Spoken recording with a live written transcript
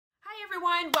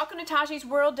everyone, welcome to Taji's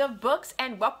World of Books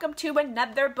and welcome to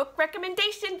another book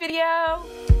recommendation video.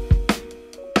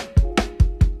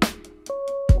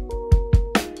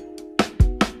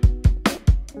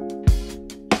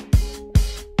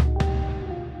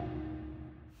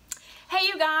 Hey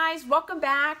you guys, welcome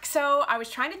back. So I was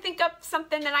trying to think up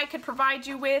something that I could provide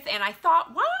you with, and I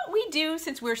thought, why don't we do,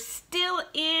 since we're still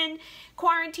in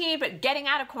quarantine but getting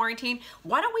out of quarantine,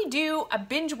 why don't we do a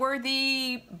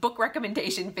binge-worthy book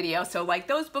recommendation video? So like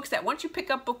those books that once you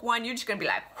pick up book one, you're just gonna be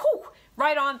like, whew,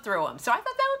 right on through them. So I thought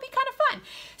that would be kind of fun.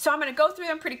 So I'm gonna go through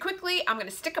them pretty quickly. I'm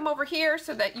gonna stick them over here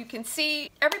so that you can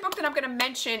see. Every book that I'm gonna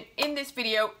mention in this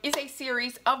video is a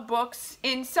series of books.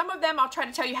 In some of them, I'll try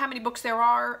to tell you how many books there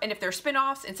are and if they're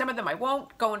spin-offs, and some of them I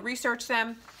won't. Go and research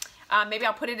them. Maybe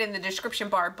I'll put it in the description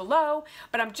bar below,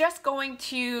 but I'm just going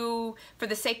to, for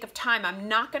the sake of time, I'm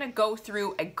not going to go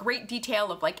through a great detail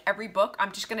of like every book.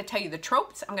 I'm just going to tell you the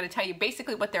tropes. I'm going to tell you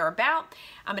basically what they're about.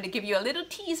 I'm going to give you a little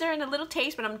teaser and a little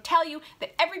taste, but I'm going to tell you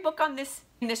that every book on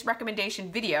in this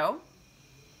recommendation video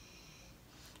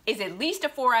is at least a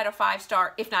 4 out of 5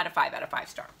 star, if not a 5 out of 5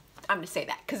 star. I'm going to say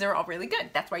that because they're all really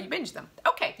good. That's why you binge them.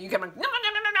 Okay, you get them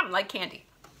like candy.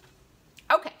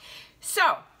 Okay,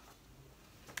 so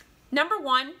number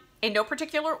one, in no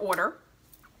particular order,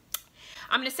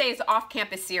 I'm going to say is the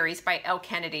Off-Campus series by Elle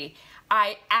Kennedy.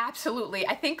 I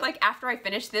think like after I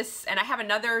finish this, and I have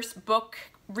another book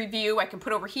review I can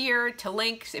put over here to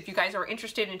links if you guys are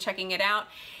interested in checking it out,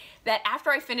 that after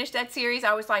I finished that series,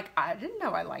 I was like, I didn't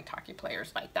know I liked hockey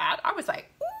players like that. I was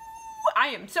like, ooh, I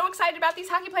am so excited about these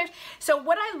hockey players. So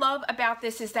what I love about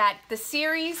this is that the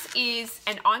series is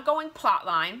an ongoing plot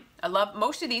line. I love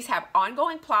most of these have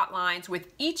ongoing plot lines with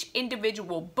each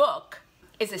individual book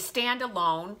is a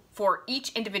standalone for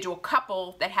each individual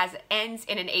couple that ends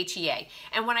in an HEA.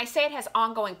 And when I say it has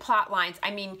ongoing plot lines,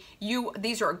 I mean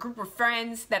these are a group of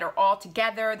friends that are all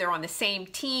together. They're on the same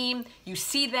team. You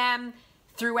see them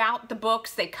throughout the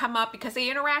books. They come up because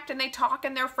they interact and they talk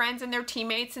and they're friends and they're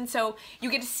teammates, and so you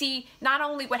get to see not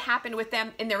only what happened with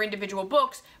them in their individual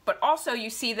books, but also you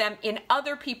see them in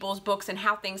other people's books and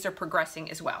how things are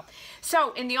progressing as well.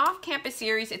 So in the Off-Campus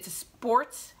series, it's a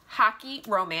sports hockey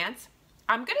romance.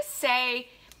 I'm gonna say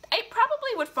it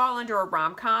probably would fall under a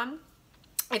rom-com.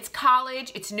 It's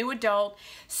college, it's new adult,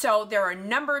 so there are a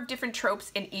number of different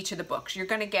tropes in each of the books. You're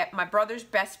gonna get my brother's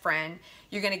best friend,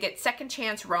 you're gonna get second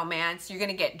chance romance, you're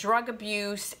gonna get drug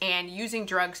abuse and using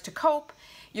drugs to cope.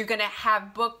 You're gonna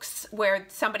have books where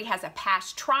somebody has a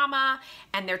past trauma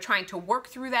and they're trying to work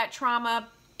through that trauma,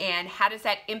 and how does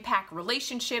that impact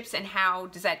relationships, and how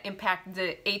does that impact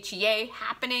the HEA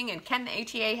happening, and can the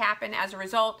HEA happen as a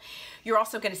result? You're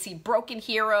also going to see broken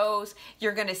heroes.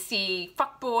 You're going to see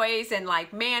fuckboys and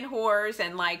like man whores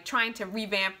and like trying to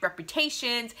revamp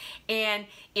reputations, and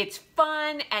it's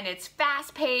fun and it's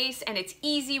fast paced and it's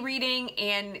easy reading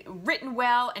and written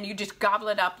well, and you just gobble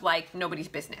it up like nobody's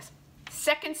business.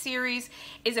 Second series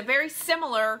is a very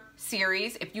similar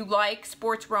series. If you like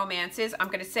sports romances, I'm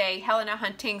going to say Helena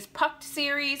Hunting's Pucked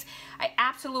series. I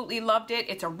absolutely loved it.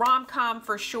 It's a rom-com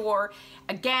for sure.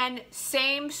 Again,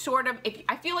 same sort of,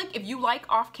 I feel like if you like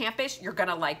Off-Campus, you're going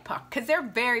to like Puck because they're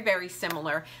very, very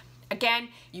similar. Again,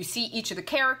 you see each of the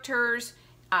characters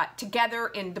together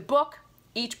in the book.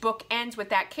 Each book ends with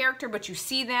that character, but you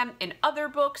see them in other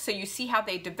books, so you see how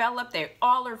they develop. They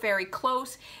all are very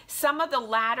close. Some of the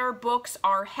latter books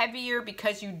are heavier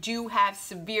because you do have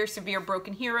severe, severe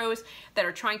broken heroes that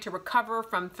are trying to recover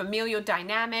from familial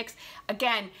dynamics.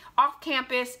 Again,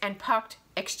 Off-Campus and Pucked,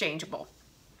 exchangeable.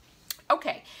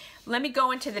 Okay, let me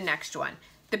go into the next one.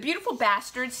 The Beautiful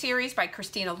Bastard series by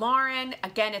Christina Lauren.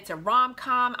 Again, it's a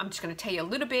rom-com. I'm just going to tell you a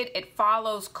little bit. It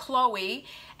follows Chloe,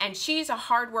 and she's a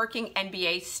hardworking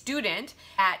NBA student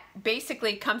that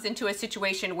basically comes into a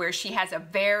situation where she has a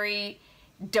very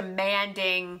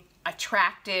demanding,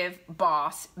 attractive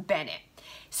boss, Bennett.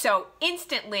 So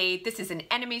instantly, this is an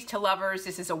enemies to lovers.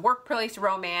 This is a workplace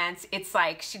romance. It's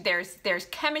like there's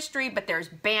chemistry, but there's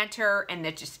banter, and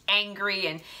they're just angry,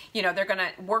 and you know they're gonna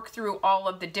work through all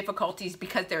of the difficulties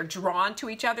because they're drawn to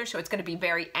each other. So it's gonna be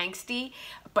very angsty.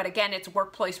 But again, it's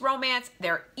workplace romance.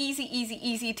 They're easy, easy,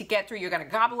 easy to get through. You're gonna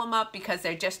gobble them up because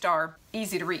they just are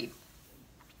easy to read.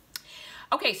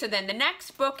 Okay, so then the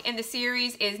next book in the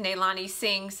series is Nalini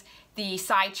Singh's the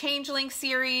Psych Changeling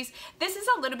series. This is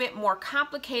a little bit more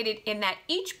complicated in that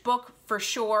each book for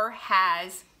sure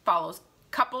follows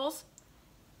couples,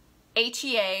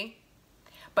 HEA,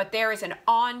 but there is an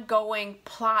ongoing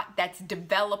plot that's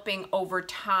developing over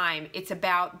time. It's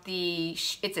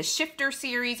a shifter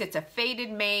series, it's a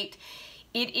fated mate.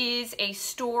 It is a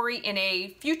story in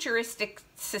a futuristic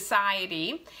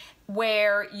society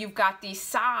where you've got these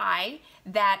Psy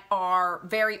that are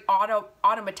very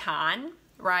automaton,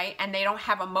 right? And they don't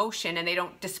have emotion and they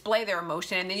don't display their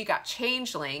emotion. And then you got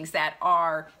changelings that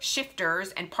are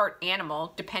shifters and part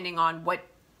animal, depending on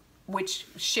which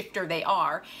shifter they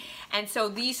are. And so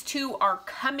these two are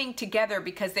coming together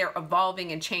because they're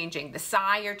evolving and changing. The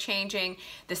Psy are changing.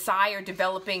 The Psy are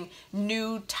developing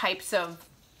new types of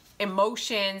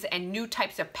emotions and new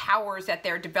types of powers that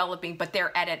they're developing, but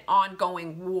they're at an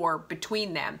ongoing war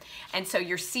between them. And so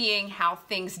you're seeing how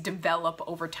things develop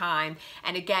over time.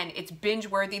 And again, it's binge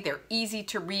worthy. They're easy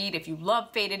to read. If you love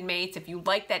fated mates, if you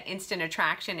like that instant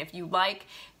attraction, if you like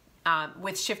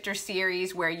with shifter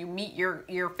series where you meet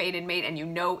your fated mate and you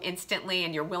know instantly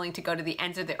and you're willing to go to the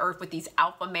ends of the earth with these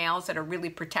alpha males that are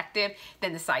really protective,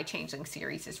 then the Psy Changeling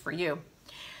series is for you.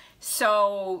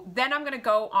 So then I'm going to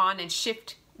go on and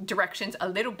shift directions a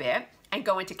little bit and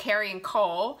go into Carian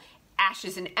Cole,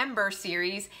 Ashes and Embers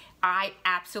series. I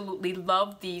absolutely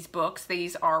love these books.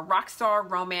 These are rock star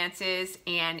romances,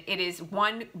 and it is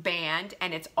one band,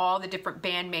 and it's all the different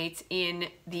bandmates in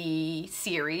the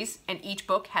series, and each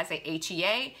book has a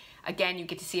HEA. Again, you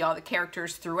get to see all the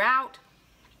characters throughout.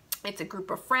 It's a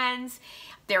group of friends.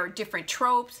 There are different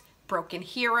tropes: broken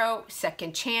hero,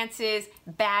 second chances,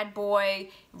 bad boy,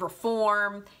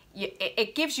 reform.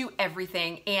 It gives you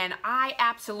everything, and I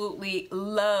absolutely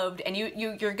loved, and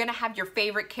you're gonna have your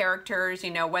favorite characters, you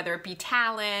know, whether it be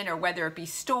Talon or whether it be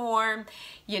Storm,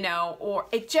 you know, or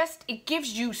it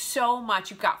gives you so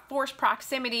much. You've got forced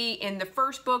proximity in the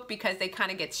first book because they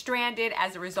kind of get stranded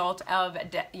as a result of,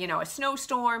 you know, a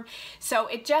snowstorm. So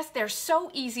they're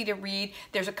so easy to read.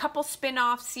 There's a couple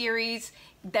spin-off series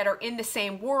that are in the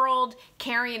same world.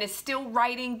 Carian is still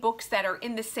writing books that are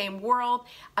in the same world.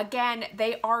 Again,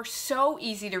 they are so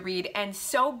easy to read and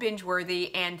so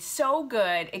binge-worthy and so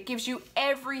good. It gives you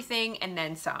everything and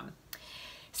then some.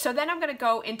 So then I'm going to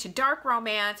go into dark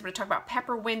romance. I'm going to talk about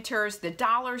Pepper Winters, the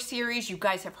Dollar series. You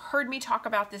guys have heard me talk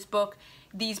about these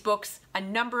books a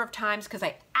number of times because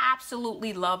I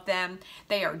absolutely love them.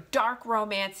 They are dark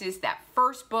romances. That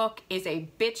first book is a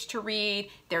bitch to read.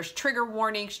 There's trigger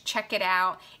warnings. Check it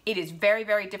out. It is very,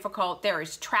 very difficult. There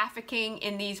is trafficking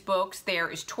in these books. There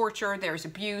is torture. There's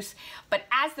abuse. But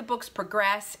as the books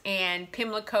progress and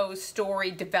Pimlico's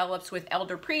story develops with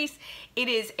Elder Priest, it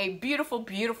is a beautiful,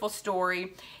 beautiful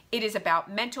story. It is about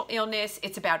mental illness.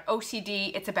 It's about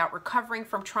OCD. It's about recovering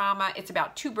from trauma. It's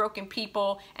about two broken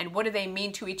people and what do they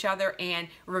mean to each other, and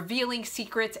revealing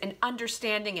secrets and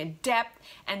understanding and depth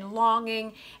and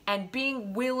longing and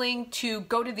being willing to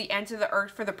go to the ends of the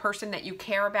earth for the person that you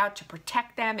care about, to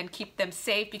protect them and keep them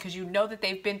safe because you know that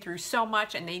they've been through so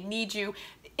much and they need you.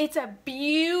 It's a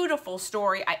beautiful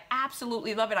story. I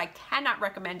absolutely love it. I cannot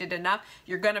recommend it enough.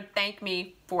 You're going to thank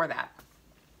me for that.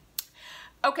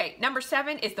 Okay, number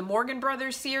 7 is the Morgan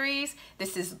Brothers series.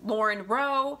 This is Lauren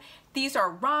Rowe. These are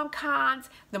rom-coms.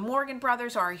 The Morgan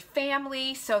brothers are a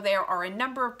family, so there are a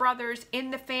number of brothers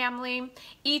in the family.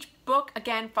 Each book,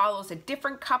 again, follows a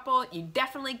different couple. You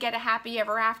definitely get a happy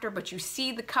ever after, but you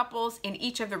see the couples in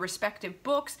each of the respective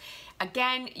books.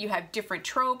 Again, you have different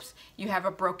tropes. You have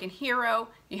a broken hero.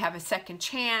 You have a second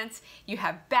chance. You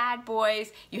have bad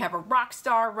boys. You have a rock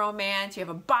star romance. You have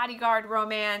a bodyguard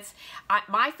romance.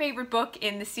 My favorite book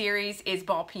in the series is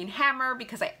Ball Peen Hammer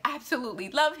because I absolutely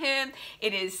love him.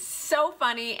 It is so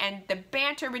funny, and the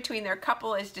banter between their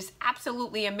couple is just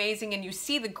absolutely amazing, and you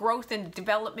see the growth and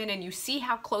development, and you see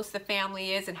how close the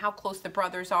family is and how close the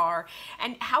brothers are,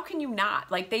 and how can you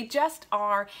not? Like, they just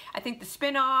are. I think the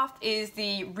spin-off is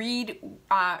the Reed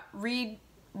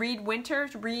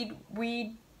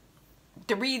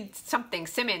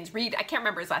Simmons, I can't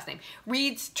remember his last name,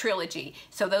 Reed's trilogy.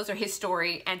 So those are his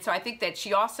story. And so I think that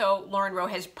she also, Lauren Rowe,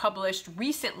 has published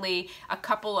recently a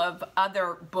couple of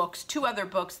other books, 2 other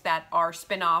books that are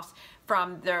spin-offs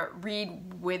from the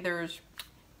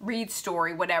Reed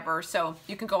story, whatever. So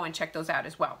you can go and check those out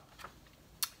as well.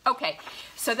 Okay,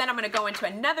 so then I'm going to go into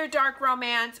another dark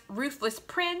romance, Ruthless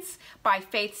Prince by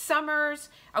Faith Summers.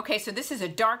 Okay, so this is a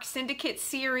dark syndicate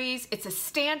series. It's a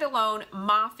standalone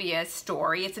mafia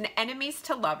story. It's an enemies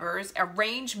to lovers,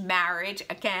 arranged marriage,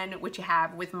 again, which you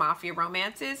have with mafia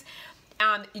romances.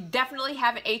 You definitely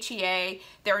have an HEA.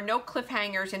 There are no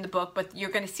cliffhangers in the book, but you're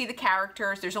going to see the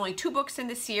characters. There's only 2 books in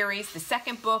the series. The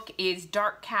second book is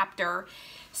Dark Captor.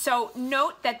 So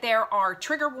note that there are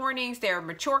trigger warnings, there are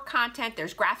mature content,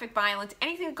 there's graphic violence,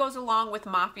 anything that goes along with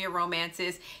mafia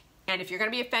romances. And if you're going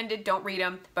to be offended, don't read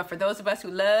them. But for those of us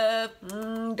who love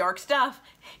dark stuff,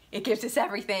 it gives us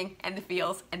everything and the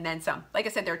feels and then some. Like I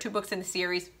said, there are 2 books in the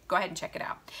series. Go ahead and check it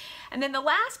out. And then the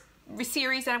last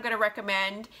series that I'm going to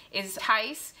recommend is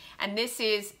Entice, and this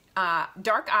is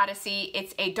Dark Odyssey.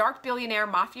 It's a dark billionaire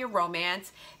mafia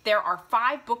romance. There are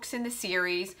 5 books in the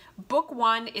series. Book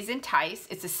 1 is Entice.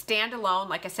 It's a standalone.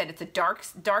 Like I said, it's a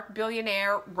dark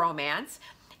billionaire romance.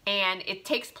 And it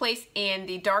takes place in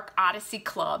the Dark Odyssey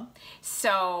Club.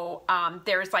 So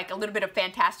there's like a little bit of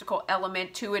fantastical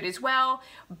element to it as well.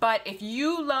 But if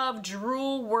you love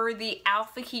drool-worthy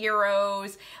alpha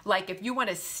heroes, like if you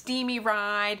want a steamy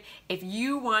ride, if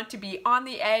you want to be on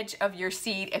the edge of your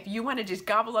seat, if you want to just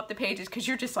gobble up the pages because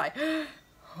you're just like,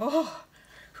 oh,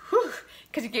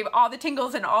 because it gave all the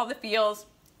tingles and all the feels,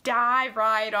 dive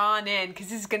right on in because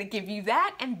this is going to give you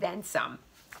that and then some.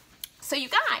 So you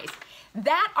guys,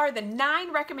 that are the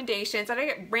 9 recommendations. I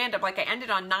didn't get random, like I ended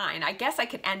on 9. I guess I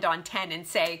could end on 10 and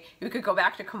say we could go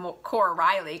back to Cora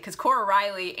Reilly, because Cora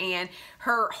Reilly and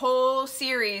her whole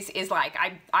series is like,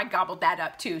 I gobbled that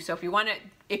up too. So if you want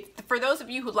to, for those of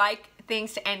you who like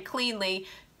things to end cleanly,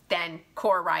 then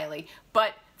Cora Reilly.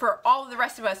 But for all of the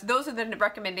rest of us, those are the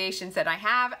recommendations that I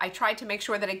have. I tried to make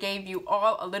sure that I gave you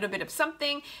all a little bit of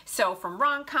something. So from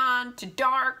rom-com to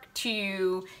dark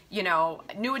to, you know,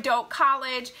 new adult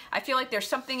college, I feel like there's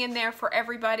something in there for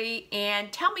everybody.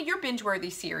 And tell me your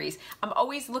binge-worthy series. I'm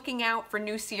always looking out for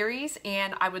new series,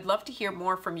 and I would love to hear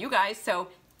more from you guys. So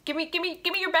give me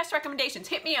your best recommendations.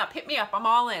 Hit me up, I'm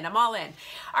all in, I'm all in.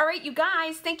 All right, you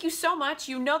guys, thank you so much.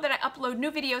 You know that I upload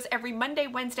new videos every Monday,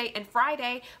 Wednesday, and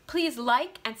Friday. Please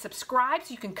like and subscribe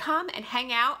so you can come and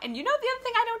hang out. And you know the other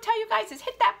thing I don't tell you guys is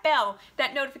hit that bell,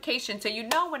 that notification, so you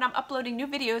know when I'm uploading new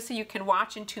videos so you can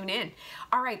watch and tune in.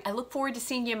 All right, I look forward to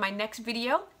seeing you in my next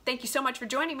video. Thank you so much for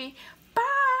joining me. Bye.